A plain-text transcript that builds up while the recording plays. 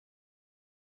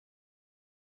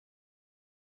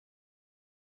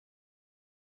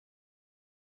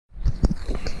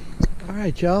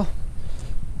Alright, y'all,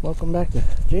 welcome back to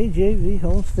JJV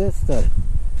Homestead Study.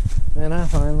 And I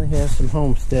finally have some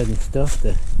homesteading stuff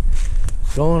that's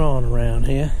going on around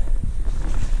here.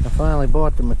 I finally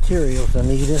bought the materials I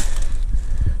needed,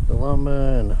 the lumber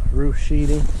and the roof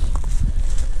sheeting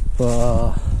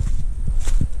for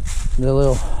the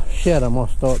little shed I'm going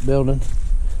to start building.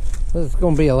 This is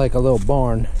going to be like a little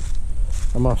barn.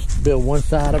 I'm going to build one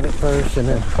side of it first and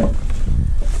then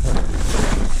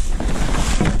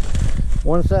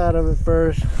one side of it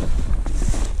first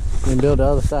and build the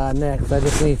other side next. I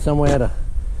just need somewhere to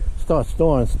start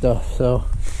storing stuff, so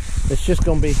it's just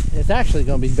going to be, it's actually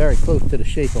going to be very close to the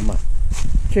shape of my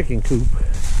chicken coop.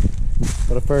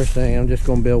 For the first thing, I'm just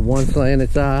going to build one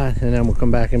slanted side and then we'll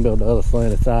come back and build the other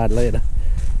slanted side later,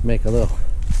 make a little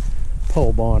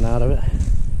pole barn out of it.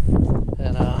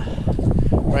 And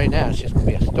right now it's just going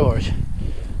to be a storage.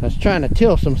 I was trying to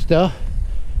till some stuff.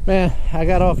 Man, I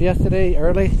got off yesterday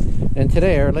early and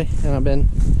today early, and I've been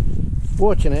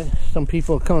fortunate. Some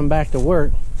people are coming back to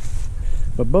work,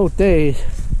 but both days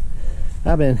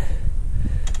I've been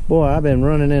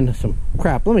running into some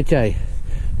crap. Let me tell you,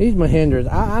 these Mahindras,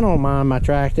 I don't mind my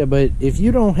tractor, but if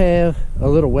you don't have a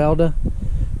little welder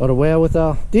or the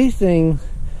wherewithal, these things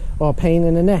are a pain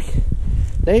in the neck.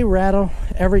 They rattle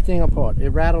everything apart. It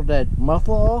rattled that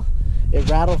muffler off. It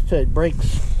rattles till it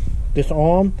breaks this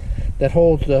arm that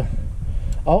holds the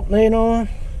alternator on,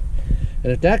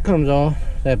 and if that comes off,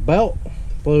 that belt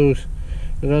blows,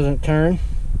 it doesn't turn,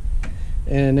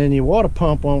 and then your water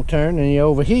pump won't turn and you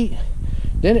overheat.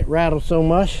 Then it rattles so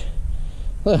much,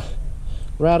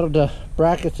 rattled the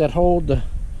brackets that hold the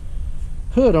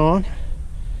hood on,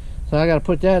 so I got to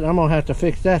put that, I'm gonna have to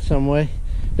fix that some way.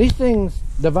 These things,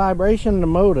 the vibration of the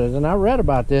motors, and I read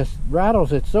about this,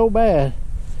 rattles it so bad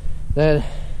that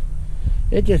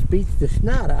it just beats the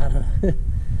snot out of it.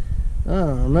 I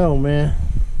don't know, man.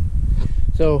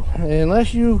 So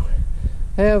unless you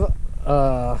have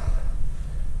a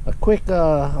quick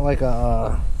like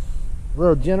a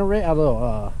little generator, a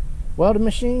little welding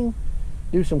machine,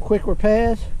 do some quick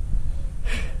repairs,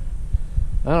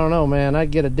 I don't know, man.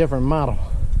 I'd get a different model.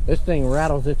 This thing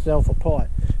rattles itself apart.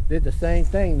 Did the same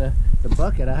thing. The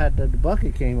bucket, I had the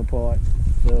bucket came apart.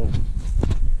 So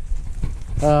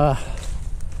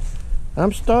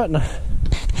I'm trying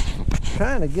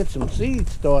to get some seed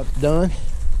starts done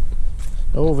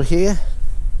over here.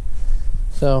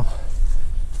 So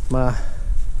my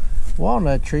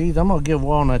walnut trees, I'm gonna give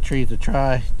walnut trees a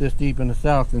try this deep in the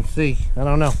south and see. I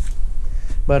don't know,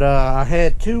 but I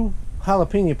had 2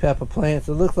 jalapeno pepper plants.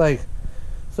 It looks like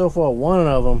so far one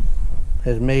of them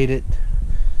has made it.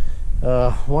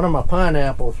 One of my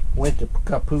pineapples went to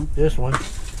kaput. This one,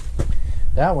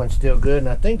 that one's still good, and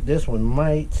I think this one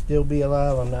might still be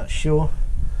alive. I'm not sure.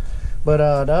 But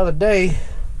the other day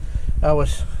I'm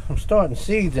starting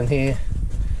seeds in here.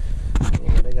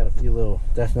 Yeah, they got a few little,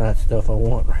 that's not stuff I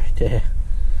want right there.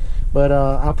 But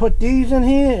I put these in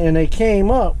here and they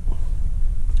came up,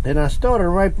 and I started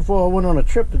right before I went on a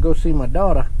trip to go see my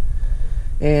daughter,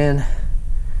 and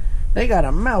they got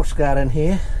a mouse got in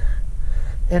here,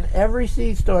 and every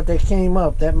seed start that came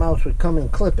up, that mouse would come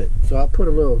and clip it. So I put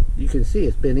a little, you can see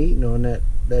it's been eating on that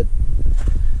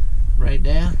right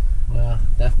there. Well,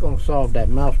 that's going to solve that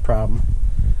mouse problem.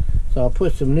 So I'll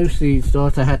put some new seed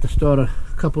starts. I had to start a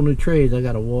couple new trays. I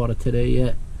got to water today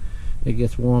yet. It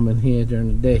gets warm in here during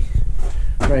the day.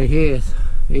 Right here is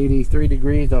 83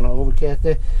 degrees on the overcast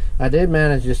day. I did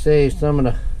manage to save some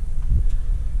of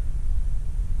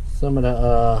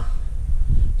the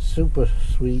super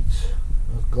sweets.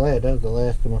 I was glad that was the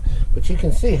last one. But you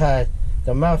can see how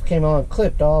the mouse came on and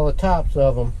clipped all the tops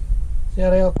of them. See how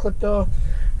they all clipped off?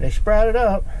 They sprouted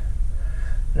up,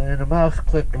 and the mouse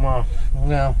clipped them off.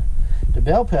 Now, the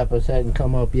bell peppers hadn't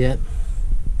come up yet,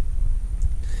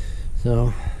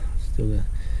 so still got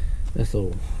this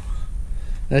old.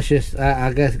 That's just,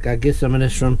 I guess I get some of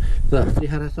this from. Look, see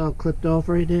how that's all clipped off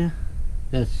right there?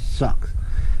 That sucks.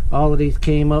 All of these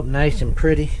came up nice and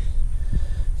pretty,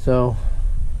 so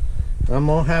I'm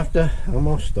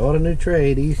gonna start a new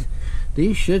tray.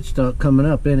 These should start coming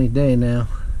up any day now.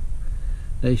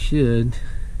 They should.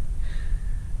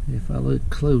 If I look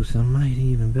close, I might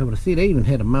even be able to see. They even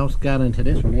had a mouse got into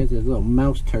this one. There's this little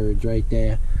mouse turds right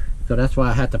there. So that's why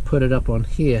I had to put it up on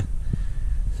here.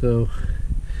 So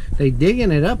they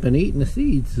digging it up and eating the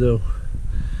seeds. So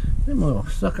them little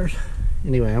suckers.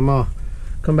 Anyway, I'm gonna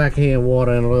come back here and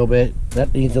water in a little bit.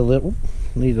 That needs a little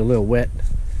wet.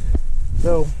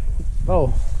 So,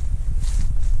 oh,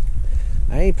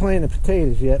 I ain't planting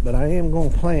potatoes yet, but I am gonna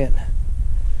plant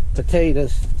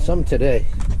potatoes some today.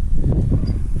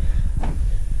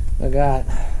 I got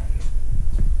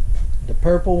the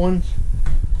purple ones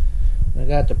I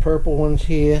got the purple ones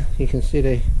here. You can see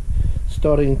they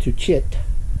starting to chit.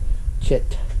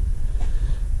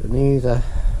 And these are,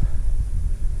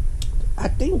 I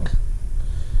think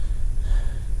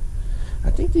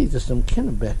these are some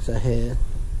Kennebecks I had.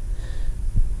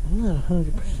 I'm not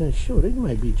 100% sure. They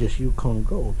might be just Yukon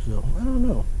Golds though. I don't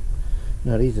know.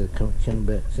 No, these are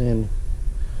Kennebecks, and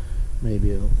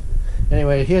maybe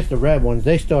anyway, here's the red ones.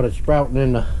 They started sprouting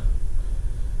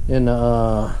in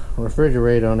the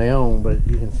refrigerator on their own, but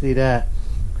you can see that.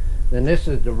 Then this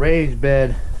is the raised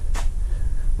bed.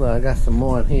 Well, I got some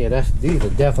more in here. These are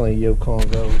definitely Yukon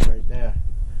Golds right there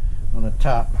on the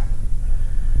top.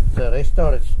 So they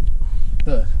started,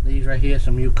 look, these right here,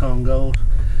 some Yukon Golds.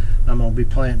 I'm gonna be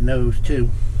planting those too.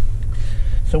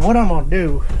 So what I'm gonna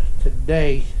do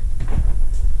today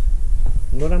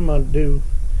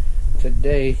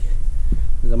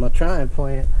is I'm gonna try and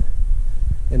plant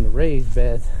in the raised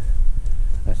bed.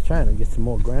 I was trying to get some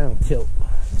more ground tilt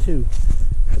too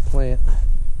to plant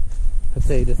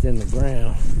potatoes in the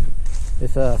ground.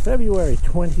 It's February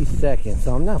 22nd,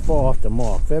 so I'm not far off the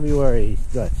mark. February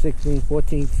 16th,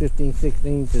 14th, 15th,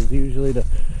 16th is usually the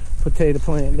potato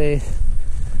plant day.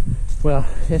 Well,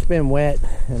 it's been wet,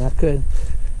 and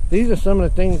these are some of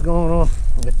the things going on.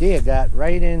 The deer got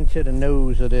right into the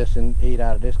nose of this and ate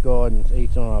out of this garden,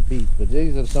 ate on our beets. But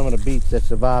these are some of the beets that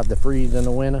survived the freeze in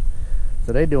the winter,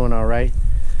 so they're doing all right.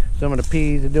 Some of the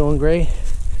peas are doing great.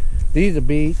 These are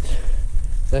beets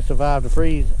that survived the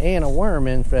freeze and a worm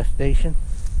infestation.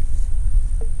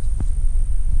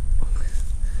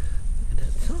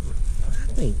 That's something,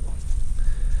 I think.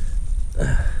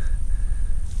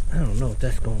 I don't know if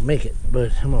that's gonna make it,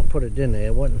 but I'm gonna put it in there.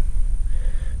 It wasn't.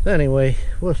 So anyway,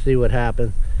 we'll see what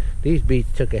happens. These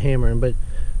beets took a hammering, but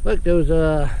look, those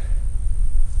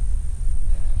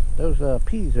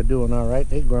peas are doing all right.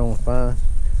 They're growing fine.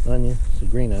 Onion, it's a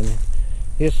green onion.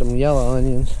 Here's some yellow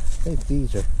onions. I think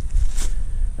these are,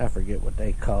 I forget what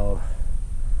they called.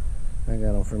 I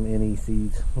got them from NE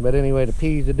Seeds. But anyway, the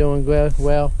peas are doing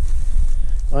well.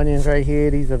 Onions right here.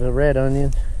 These are the red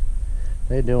onions.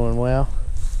 They're doing well.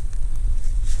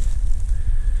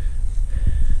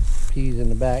 Peas in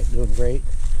the back doing great.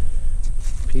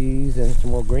 Peas and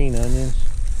some more green onions.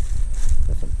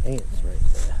 Got some ants right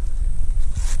there.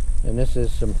 And this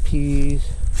is some peas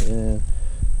and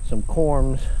some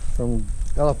corms from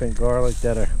elephant garlic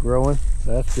that are growing.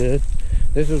 That's good.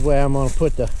 This is where I'm going to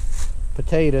put the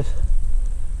potatoes.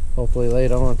 Hopefully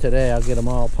later on today I'll get them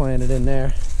all planted in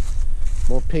there.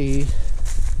 More peas.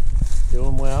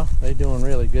 Doing well. They're doing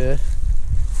really good.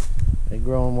 They're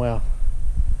growing well.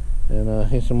 And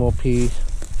here's some more peas.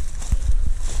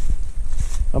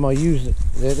 I'm going to use it.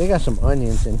 They got some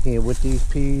onions in here with these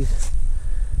peas.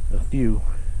 A few.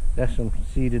 That's some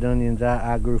seeded onions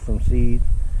I grew from seed.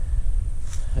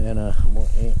 And more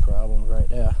ant problems right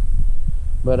there.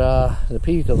 But the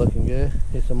peas are looking good.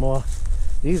 Here's some more.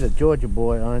 These are Georgia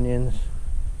Boy onions.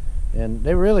 And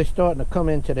they're really starting to come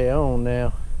into their own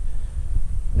now.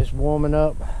 It's warming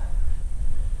up.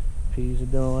 Peas are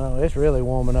doing well. It's really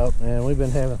warming up, man. We've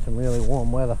been having some really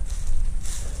warm weather.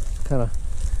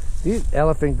 These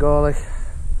elephant garlic,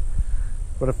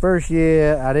 for the first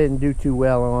year I didn't do too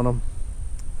well on them.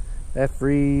 That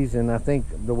freeze, and I think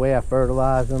the way I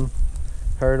fertilized them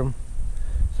hurt them.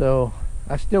 So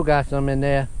I still got some in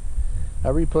there. I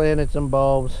replanted some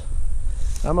bulbs.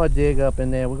 I'm gonna dig up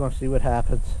in there. We're gonna see what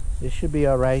happens. It should be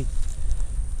all right.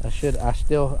 I'm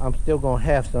still gonna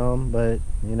have some, but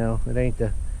you know, it ain't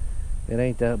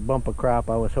the bumper crop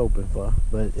I was hoping for,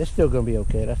 but it's still gonna be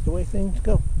okay. That's the way things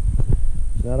go.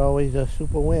 It's not always a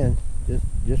super win.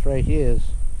 Just right here is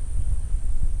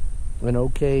an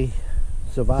okay,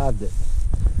 survived it.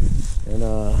 And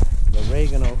the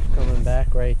oregano's coming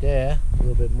back right there. A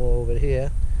little bit more over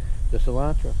here. The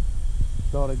cilantro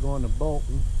started going to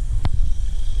bolting.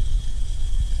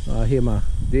 I hear my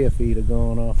deer feeder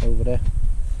going off over there.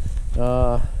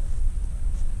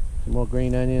 Some more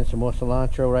green onions, some more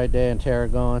cilantro right there, and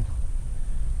tarragon.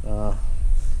 I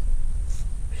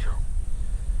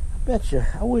bet you,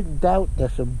 I wouldn't doubt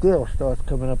that some dill starts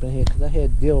coming up in here, because I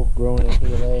had dill growing in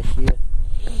here last year.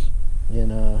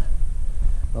 And a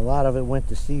lot of it went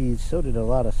to seeds, so did a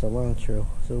lot of cilantro.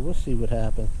 So we'll see what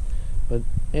happens. But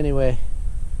anyway,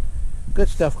 good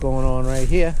stuff going on right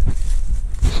here.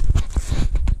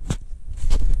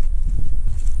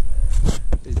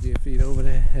 There's deer feed over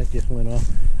there. That just went off.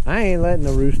 I ain't letting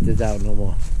the roosters out no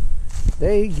more.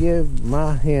 They give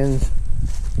my hens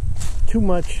too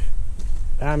much.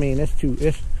 I mean,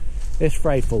 it's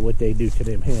frightful what they do to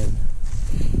them hens.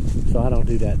 So I don't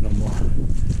do that no more.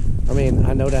 I mean,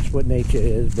 I know that's what nature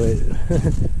is, but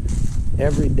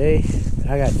every day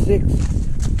I got 6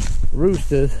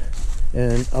 roosters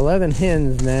and 11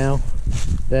 hens now,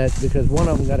 that because one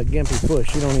of them got a gimpy foot,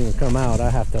 she don't even come out. I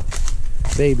have to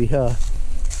baby her.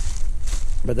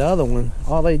 But the other one,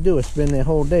 all they do is spend their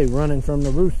whole day running from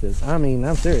the roosters. I mean,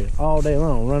 I'm serious, all day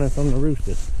long running from the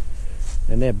roosters,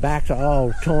 and their backs are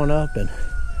all torn up, and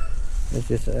it's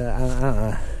just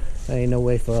there ain't no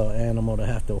way for an animal to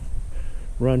have to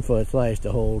run for its life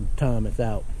the whole time it's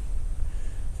out.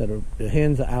 So the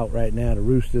hens are out right now, the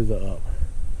roosters are up.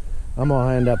 I'm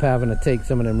gonna end up having to take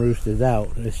some of them roosters out.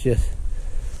 It's just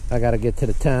I gotta get to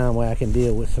the time where I can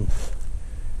deal with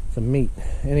some meat.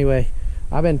 Anyway,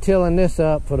 I've been tilling this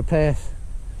up for the past,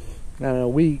 I don't know,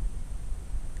 week.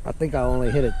 I think I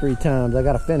only hit it 3 times. I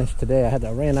gotta finish today.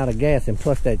 I ran out of gas, and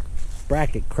plus that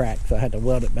bracket cracked, so I had to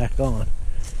weld it back on.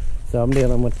 So I'm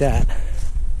dealing with that.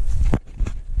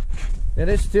 And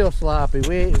it's still sloppy.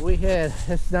 We had,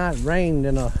 it's not rained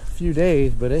in a few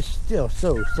days, but it's still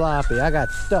so sloppy. I got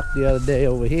stuck the other day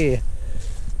over here.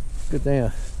 Good thing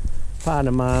a partner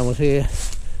of mine was here,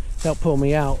 helped pull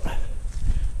me out.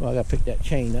 Well, I gotta pick that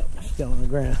chain up, it's still on the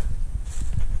ground.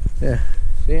 Yeah,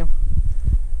 see them?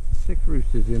 6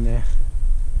 roosters in there.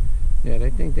 Yeah, they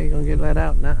think they're gonna get let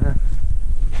out. Nuh-uh.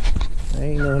 I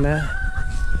ain't doing that.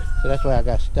 So that's why I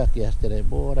got stuck yesterday.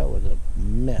 Boy, that was a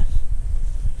mess.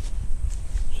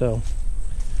 So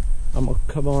I'm gonna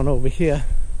come on over here.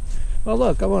 Well,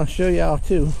 look, I want to show y'all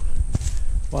too,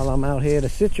 while I'm out here, the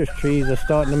citrus trees are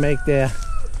starting to make their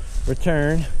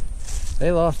return.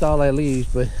 They lost all their leaves,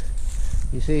 but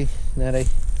you see, now they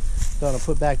starting to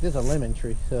put back. This is a lemon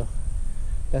tree, so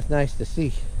that's nice to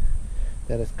see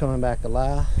that it's coming back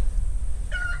alive.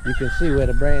 You can see where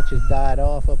the branches died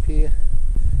off up here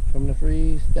from the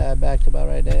freeze, died back to about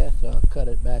right there. So I'll cut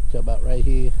it back to about right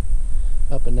here.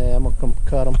 Up in there, I'm gonna come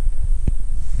cut them.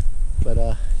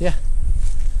 But yeah.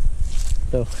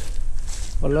 So,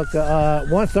 well, look,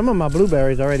 some of my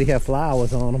blueberries already have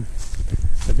flowers on them,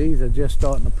 but these are just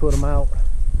starting to put them out.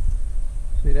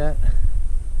 See that?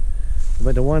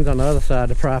 But the ones on the other side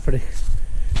of the property,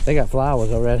 they got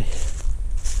flowers already.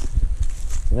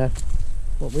 And that's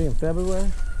what, we in February?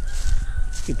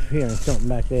 Keep hearing something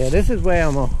back there. This is where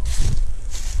I'm gonna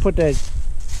put that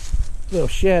little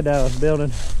shed that I was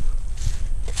building.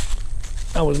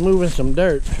 I was moving some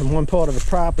dirt from one part of the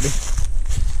property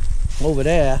over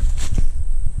there,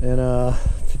 and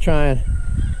to try and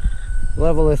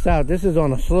level this out. This is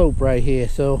on a slope right here,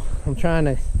 so I'm trying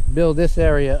to build this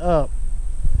area up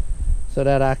so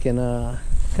that I can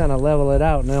kind of level it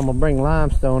out, and then I'm gonna bring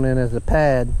limestone in as a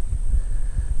pad.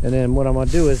 And then what I'm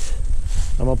gonna do is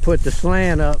I'm gonna put the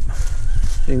slant up.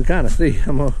 You can kind of see,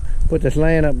 I'm gonna put the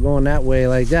slant up going that way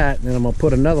like that, and then I'm gonna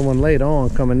put another one later on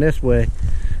coming this way,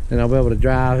 and I'll be able to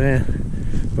drive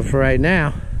in. But for right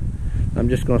now, I'm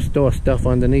just gonna store stuff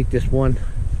underneath this one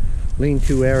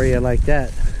lean-to area like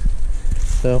that.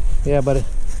 So yeah, but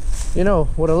you know,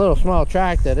 with a little small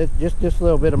tractor, it's just this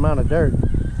little bit amount of dirt.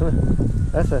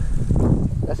 That's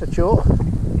a chore.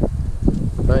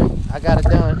 But I got it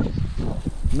done.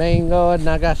 Main garden,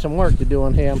 I got some work to do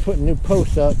on here. I'm putting new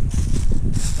posts up.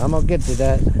 I'm gonna get to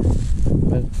that.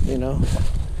 But you know,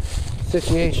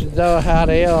 situations are how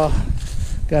they are.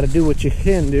 Got to do what you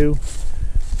can do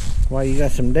while you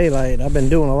got some daylight. I've been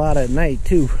doing a lot at night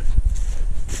too.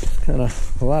 It's kind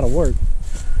of a lot of work.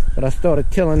 But I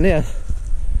started tilling this,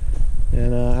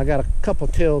 and I got a couple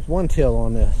tills, one till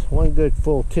on this, one good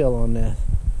full till on this.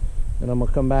 And I'm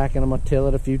gonna come back and I'm gonna till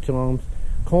it a few times.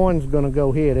 Corn's gonna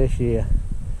go here this year.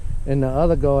 In the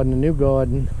other garden, the new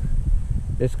garden,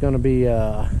 it's gonna be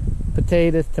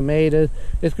potatoes, tomatoes.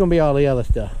 It's gonna be all the other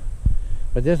stuff.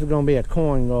 But this is going to be a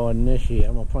corn garden this year.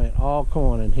 I'm going to plant all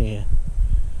corn in here.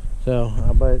 So,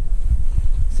 but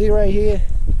see right here,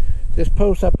 this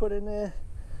post I put in there,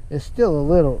 it's still a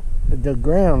little, the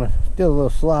ground is still a little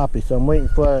sloppy, so I'm waiting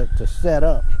for it to set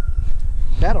up.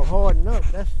 That'll harden up.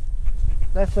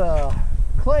 That's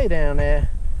clay down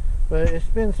there, but it's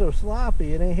been so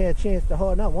sloppy, it ain't had a chance to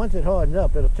harden up. Once it hardens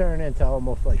up, it'll turn into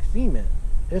almost like cement.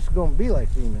 It's going to be like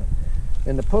cement.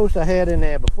 And the post I had in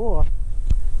there before,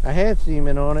 I had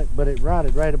cement on it, but it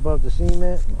rotted right above the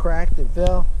cement and cracked and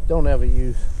fell. Don't ever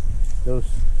use those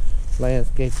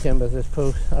landscape timbers, this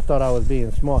post. I thought I was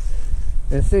being smart.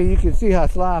 And see, you can see how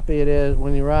sloppy it is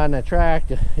when you're riding a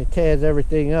tractor. It tears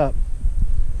everything up.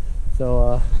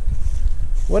 So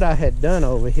what I had done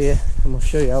over here, I'm gonna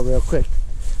show y'all real quick,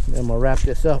 and then I'm gonna wrap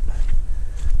this up.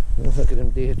 Look at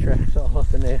them deer tracks all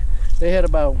up in there. They had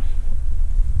about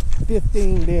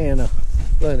 15 deer, and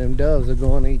look, them doves are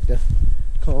going to eat the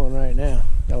corn right now.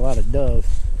 Got a lot of doves,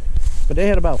 but they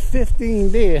had about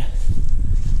 15 deer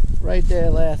right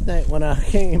there last night when I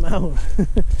came out.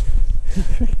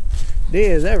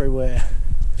 deers everywhere.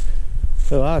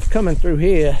 So I was coming through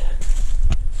here,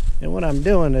 and what I'm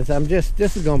doing is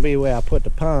this is gonna be where I put the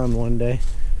pond one day.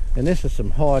 And this is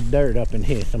some hard dirt up in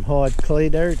here, some hard clay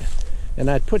dirt. And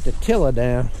I put the tiller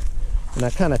down, and I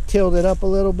kind of tilled it up a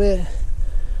little bit.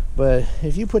 But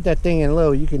if you put that thing in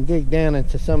low, you can dig down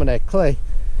into some of that clay.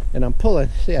 And I'm pulling,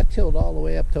 see, I tilled all the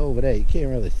way up to over there. You can't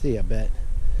really see, I bet.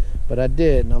 But I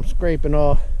did, and I'm scraping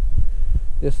off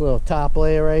this little top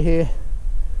layer right here.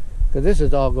 Because this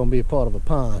is all going to be a part of a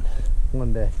pond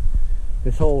one day.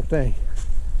 This whole thing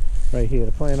right here. I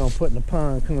plan on putting a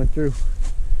pond coming through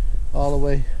all the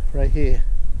way right here.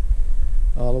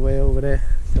 All the way over there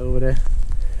to over there.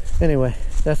 Anyway,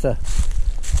 that's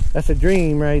a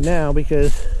dream right now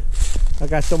because I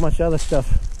got so much other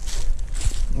stuff.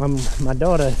 My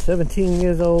daughter is 17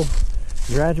 years old,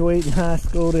 graduating high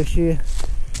school this year.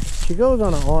 She goes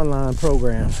on an online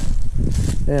program,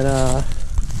 and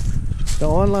the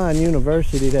online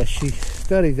university that she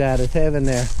studies at is having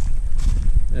their,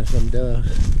 there's some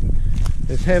doves,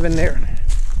 is having their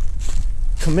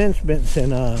commencements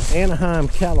in Anaheim,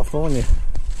 California.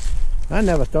 I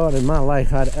never thought in my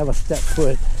life I'd ever step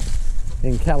foot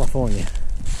in California,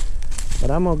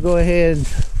 but I'm gonna go ahead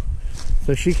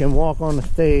so she can walk on the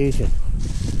stage and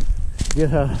get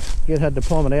her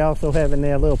diploma. They also having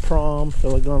their little prom,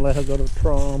 so we're gonna let her go to the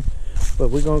prom. But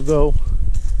we're gonna go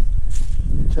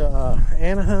to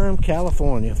Anaheim,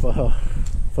 California for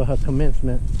her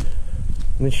commencement.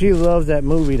 And she loves that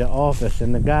movie, The Office,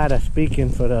 and the guy that's speaking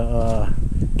for the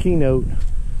keynote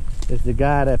is the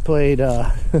guy that played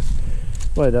the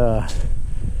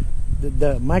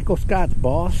Michael Scott's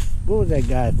boss. What was that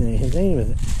guy's name? His name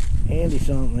is Andy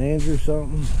something, Andrew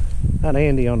something. Not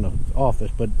Andy on The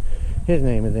Office, but his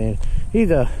name is Andy. He's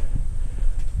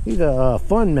a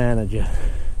fund manager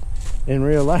in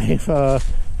real life.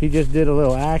 He just did a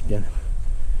little acting.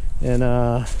 And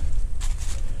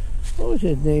what was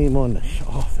his name on The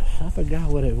Office? I forgot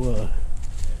what it was.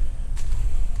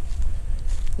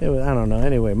 It was, I don't know.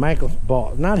 Anyway, Michael's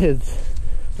boss, not his,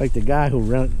 like the guy who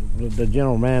run, the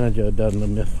general manager does the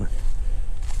Mifflin.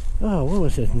 Oh, what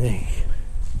was his name?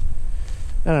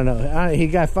 I don't know. He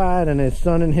got fired, and his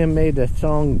son and him made that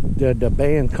song, the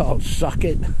band called Suck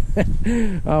It.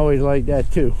 I always like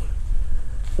that too.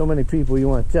 So many people you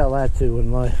want to tell that to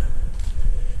in life.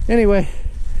 Anyway,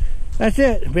 that's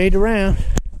it. Bait around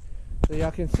so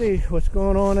y'all can see what's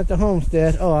going on at the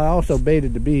homestead. Oh, I also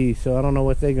baited the bees, so I don't know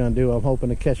what they're gonna do. I'm hoping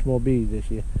to catch more bees this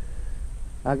year.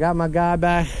 I got my guy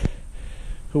back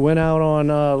who went out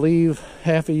on leave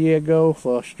half a year ago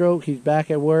for a stroke. He's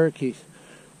back at work. He's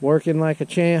working like a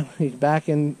champ. He's back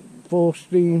in full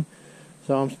steam,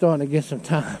 so I'm starting to get some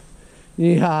time.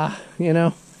 Yeah, you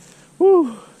know,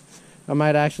 woo! I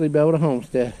might actually be able to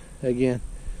homestead again,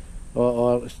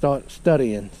 or start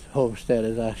studying homestead,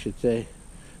 as I should say,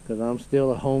 because I'm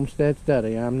still a homestead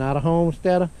study. I'm not a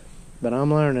homesteader, but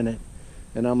I'm learning it,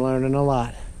 and I'm learning a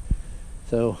lot.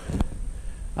 So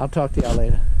I'll talk to y'all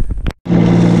later.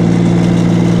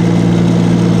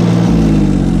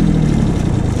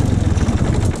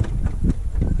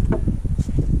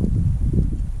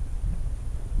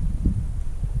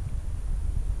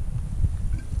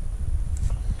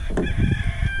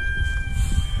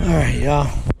 Alright, y'all.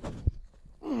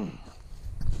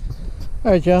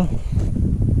 Alright, y'all.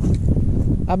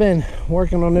 I've been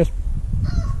working on this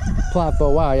plot for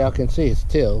a while. Y'all can see it's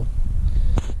tilled,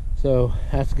 so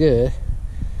that's good.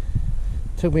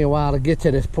 Took me a while to get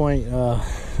to this point. I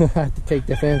have to take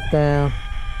the fence down.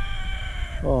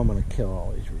 Oh, I'm gonna kill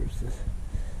all these roosters.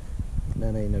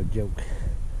 That ain't no joke.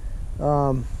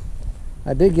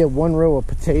 I did get one row of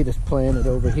potatoes planted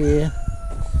over here,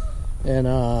 and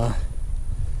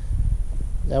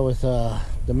that was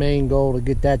the main goal, to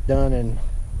get that done. And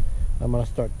I'm gonna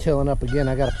start tilling up again.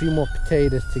 I got a few more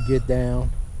potatoes to get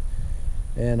down,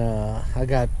 and I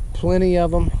got plenty of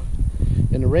them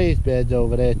in the raised beds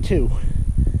over there too.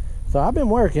 So I've been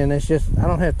working. It's just I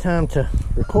don't have time to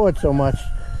record so much.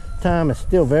 Time is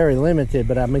still very limited,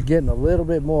 but I've been getting a little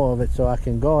bit more of it so I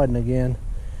can garden again,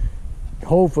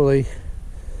 hopefully.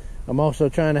 I'm also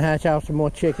trying to hatch out some more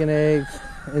chicken eggs,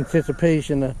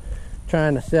 anticipation of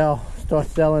trying to start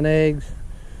selling eggs.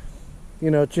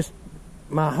 You know, just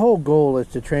my whole goal is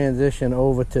to transition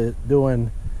over to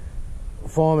doing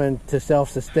farming to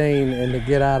self-sustain and to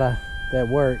get out of that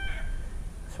work.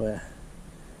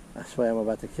 I swear I'm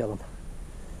about to kill them.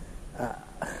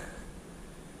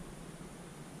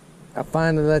 I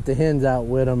finally let the hens out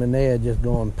with them, and they are just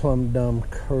going plumb dumb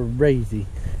crazy.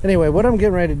 Anyway, what I'm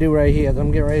getting ready to do right here is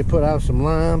I'm getting ready to put out some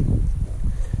lime,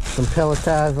 some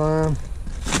pelletized lime.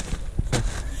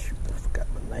 Shoot, I forgot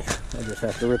my knife. I just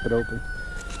have to rip it open.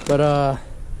 But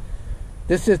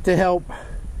this is to help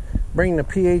bring the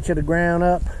pH of the ground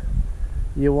up.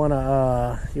 You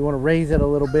wanna raise it a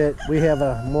little bit. We have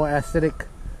a more acidic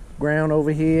ground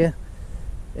over here,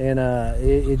 and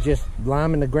it just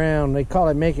liming the ground. They call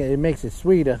it it makes it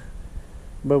sweeter,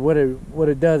 but what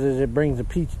it does is it brings the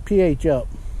pH up,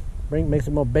 makes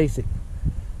it more basic,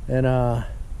 and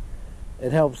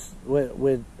it helps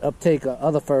with uptake of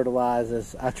other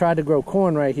fertilizers. I tried to grow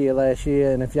corn right here last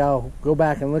year, and if y'all go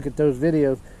back and look at those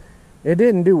videos, it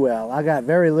didn't do well. I got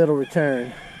very little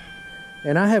return.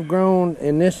 And I have grown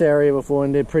in this area before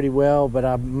and did pretty well, but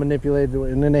I manipulated it.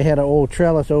 And then they had an old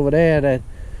trellis over there that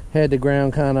had the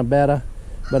ground kind of better.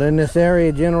 But in this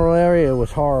area, general area, it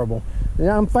was horrible.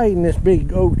 Now I'm fighting this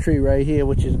big oak tree right here,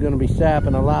 which is going to be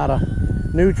sapping a lot of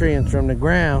nutrients from the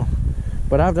ground.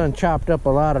 But I've done chopped up a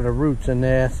lot of the roots in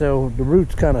there, so the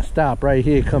roots kind of stop right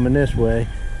here coming this way.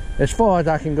 As far as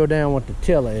I can go down with the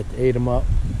tiller, it ate them up.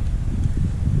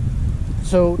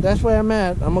 So that's where I'm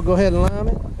at. I'm gonna go ahead and lime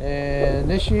it. And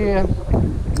this year,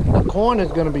 the corn is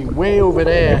gonna be way over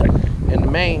there in the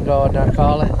main garden, I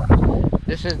call it.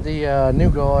 This is the new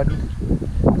garden.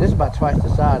 This is about twice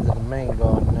the size of the main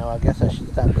garden now. I guess I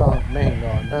should stop calling it main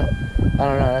garden, huh? I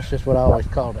don't know, that's just what I always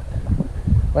called it.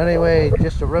 But anyway,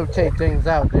 just to rotate things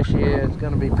out this year, it's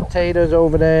gonna be potatoes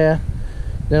over there.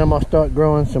 Then I'm gonna start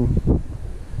growing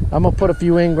I'm gonna put a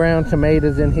few in-ground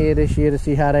tomatoes in here this year to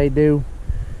see how they do.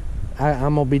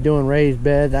 I'm gonna be doing raised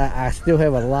beds. I still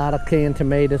have a lot of canned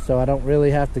tomatoes, so I don't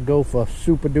really have to go for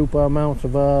super duper amounts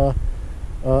of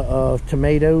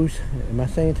tomatoes. Am I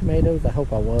saying tomatoes? I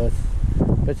hope I was.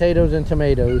 Potatoes and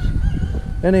tomatoes.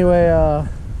 Anyway,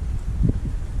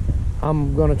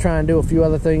 I'm gonna try and do a few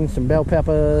other things, some bell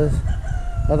peppers,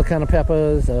 other kind of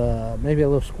peppers, maybe a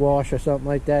little squash or something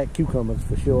like that, cucumbers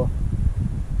for sure.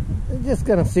 Just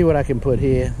gonna see what I can put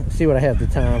here, see what I have the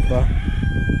time for.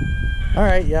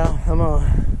 Alright, y'all, I'm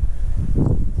gonna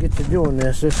get to doing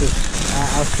this.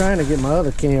 I was trying to get my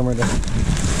other camera to,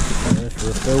 this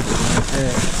ripped open like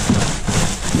that.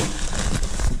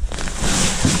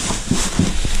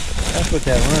 That's what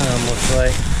that lime looks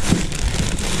like.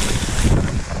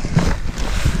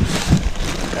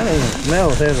 That don't even smell,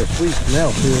 it has a sweet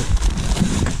smell to it.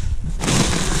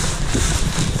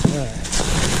 Alright.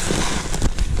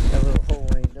 That little hole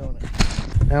ain't doing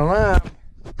it. Now lime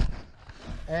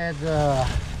adds a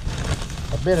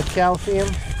bit of calcium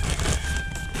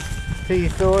to your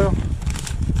soil,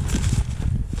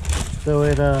 so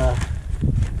it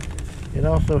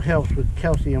also helps with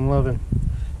calcium loving,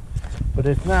 but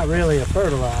it's not really a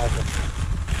fertilizer.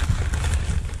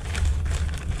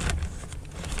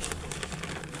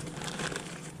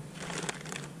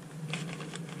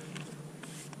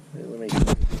 Let me see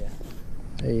here.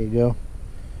 There you go.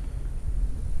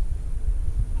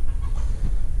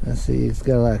 I see it's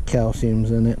got a lot of calciums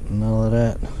in it and all of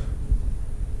that.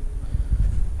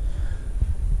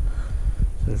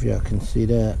 So if y'all can see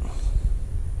that.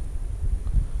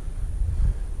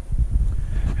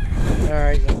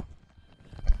 Alright, y'all.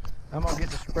 I'm gonna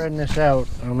get to spreading this out.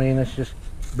 I mean, it's just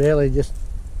barely just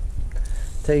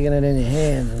taking it in your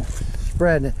hands and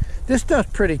spreading it. This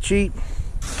stuff's pretty cheap.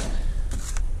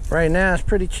 Right now it's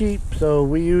pretty cheap, so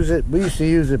we use it. We used to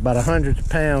use it about hundreds of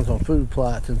pounds on food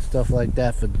plots and stuff like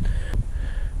that for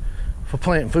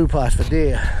planting food plots for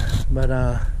deer. But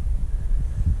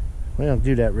we don't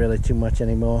do that really too much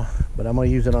anymore. But I'm gonna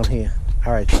use it on here.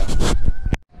 All right, y'all.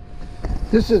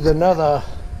 This is another.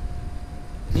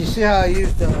 You see how I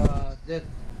used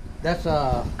that's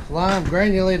a lime,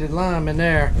 granulated lime in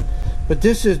there. But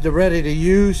this is the ready to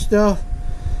use stuff.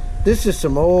 This is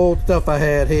some old stuff I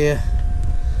had here.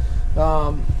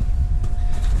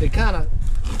 It kind of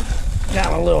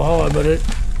got a little hard, but it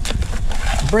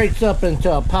breaks up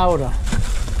into a powder.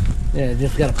 Yeah,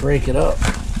 just got to break it up.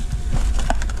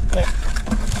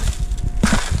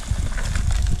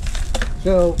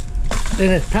 So in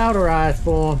its powderized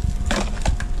form,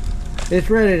 it's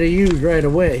ready to use right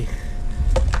away.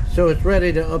 So it's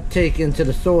ready to uptake into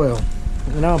the soil.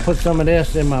 And I'll put some of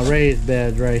this in my raised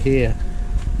beds right here.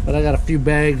 But I got a few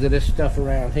bags of this stuff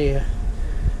around here.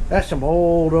 That's some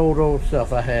old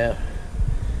stuff I have.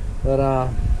 But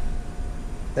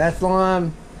that's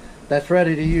lime that's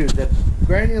ready to use. That's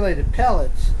granulated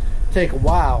pellets take a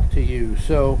while to use.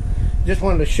 So just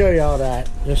wanted to show y'all that.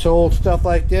 This old stuff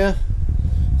like this.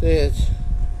 See, it's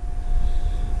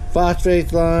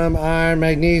phosphate lime, iron,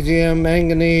 magnesium,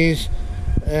 manganese,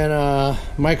 and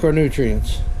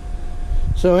micronutrients.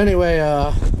 So anyway,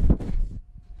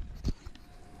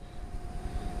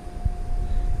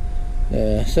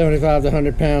 75 to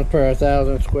 100 pounds per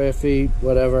 1,000 square feet,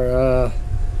 whatever.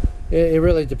 It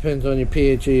really depends on your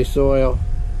pH of your soil.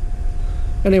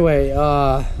 Anyway,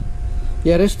 yeah,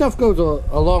 this stuff goes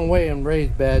a long way in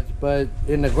raised beds, but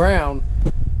in the ground,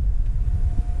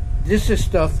 this is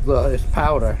stuff, it's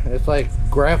powder. It's like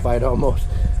graphite almost.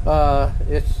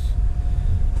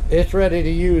 It's ready to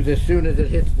use as soon as it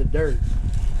hits the dirt.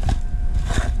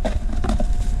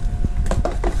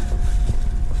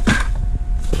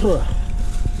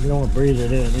 You don't want to breathe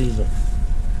it in either.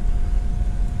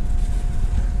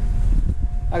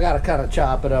 I gotta kind of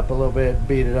chop it up a little bit,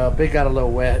 beat it up. It got a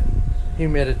little wet.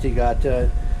 Humidity got to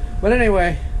it. But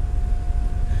anyway,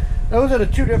 those are the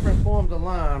two different forms of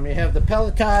lime. You have the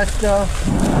pelletized stuff,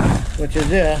 which is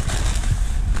this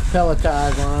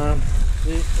pelletized lime.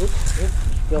 See, oops,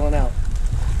 spilling out.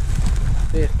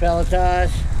 See, it's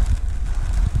pelletized.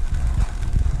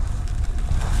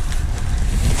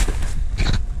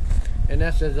 And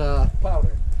this is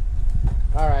powder.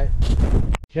 Alright.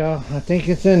 So I think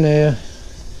it's in there.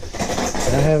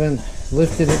 I haven't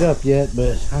lifted it up yet,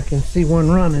 but I can see one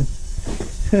running.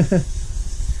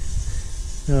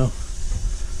 So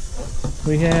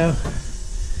we have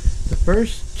the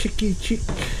first chick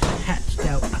hatched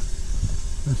out.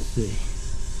 Let's see.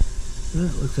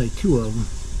 That looks like two of them.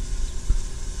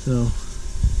 So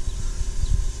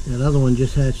that other one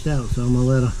just hatched out, so I'm gonna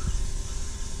let her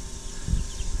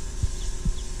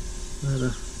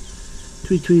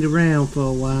tweet around for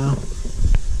a while.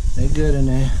 They're good in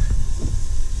there.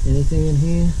 Anything in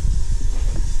here?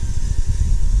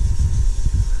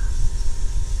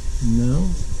 No, I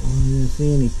didn't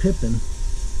see any pippin.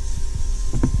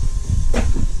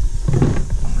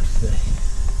 Let's see.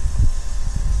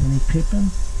 Any pippin?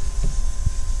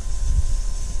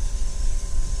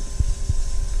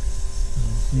 I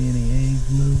don't see any eggs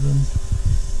moving.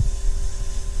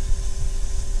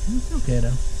 It's okay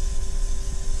though.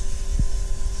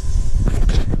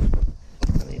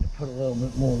 I need to put a little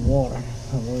bit more water, I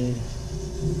believe.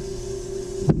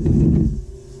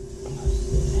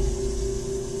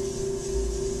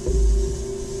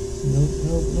 Nope.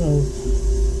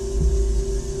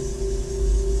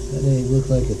 That egg looks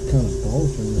like it's kind of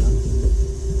bulging now.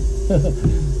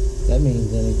 That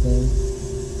means anything.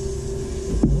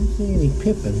 I don't see any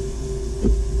pippin.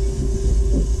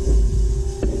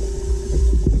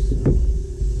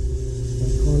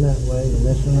 Going that way, and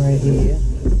this one right here.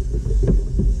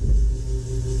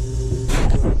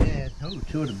 Yeah, oh,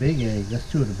 two of the big eggs. That's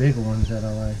two of the bigger ones that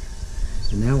I like.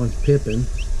 And that one's pippin.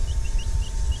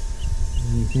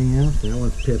 Anything else? That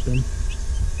one's pippin.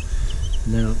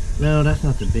 No, that's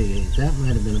not the big egg. That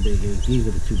might have been a big egg. These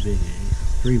are the two big eggs.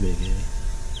 Three big eggs.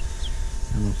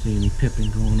 I don't see any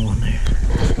pippin going on there.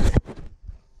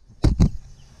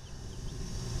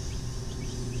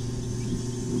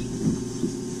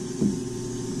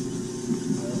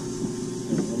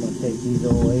 I'm going to take these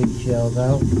old egg shells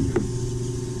out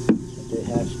that they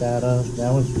hatched out of.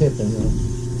 That one's pippin though.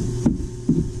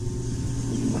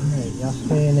 Alright, y'all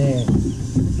stay in there.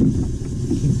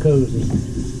 Keep cozy.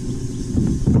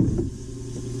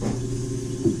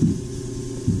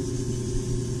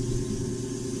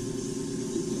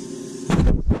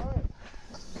 Alright,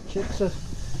 chicks are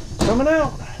coming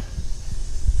out.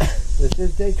 This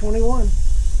is day 21.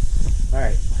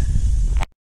 Alright.